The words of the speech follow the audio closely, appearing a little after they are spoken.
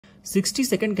60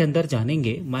 second के अंदर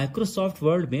जानेंगे माइक्रोसॉफ्ट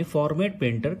वर्ड में फॉर्मेट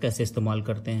पेंटर कैसे इस्तेमाल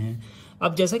करते हैं।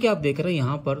 अब जैसा कि आप देख रहे हैं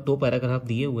यहाँ पर दो पैराग्राफ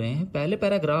दिए हुए हैं। पहले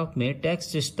पैराग्राफ में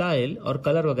टेक्स्ट स्टाइल और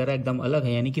कलर वगैरह एकदम अलग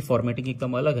है, यानी कि फॉर्मेटिंग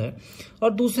एकदम अलग है,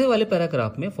 और दूसरे वाले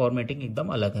पैराग्राफ में फॉर्मेटिंग एकदम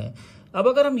अलग है। अब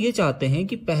अगर हम ये चाहते हैं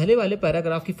कि पहले वाले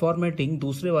पैराग्राफ की फॉर्मेटिंग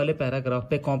दूसरे वाले पैराग्राफ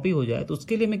पे कॉपी हो जाए, तो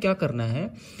उसके लिए हमें क्या करना है,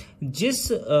 जिस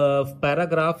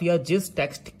पैराग्राफ या जिस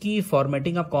टेक्स्ट की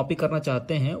फॉर्मेटिंग आप कॉपी करना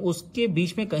चाहते हैं उसके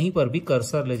बीच में कहीं पर भी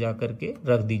कर्सर ले जा करके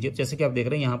रख दीजिए। जैसे कि आप देख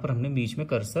रहे हैं यहाँ पर हमने बीच में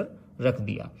कर्सर रख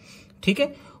दिया, ठीक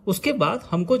है। उसके बाद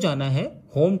हमको जाना है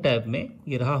होम टैब में,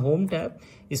 ये रहा होम टैब,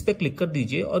 इस पे क्लिक कर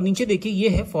दीजिए और नीचे देखिए ये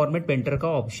है फॉर्मेट पेंटर का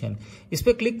ऑप्शन। इस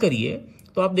पे क्लिक करिए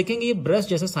तो आप देखेंगे ये ब्रश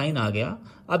जैसा साइन आ गया।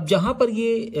 अब जहां पर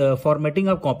ये फॉर्मेटिंग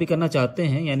आप कॉपी करना चाहते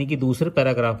हैं, यानी कि दूसरे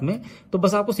पैराग्राफ में, तो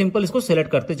बस आपको सिंपल इसको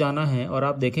सेलेक्ट करते जाना है और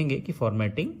आप देखेंगे कि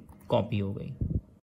फॉर्मेटिंग कॉपी हो गई।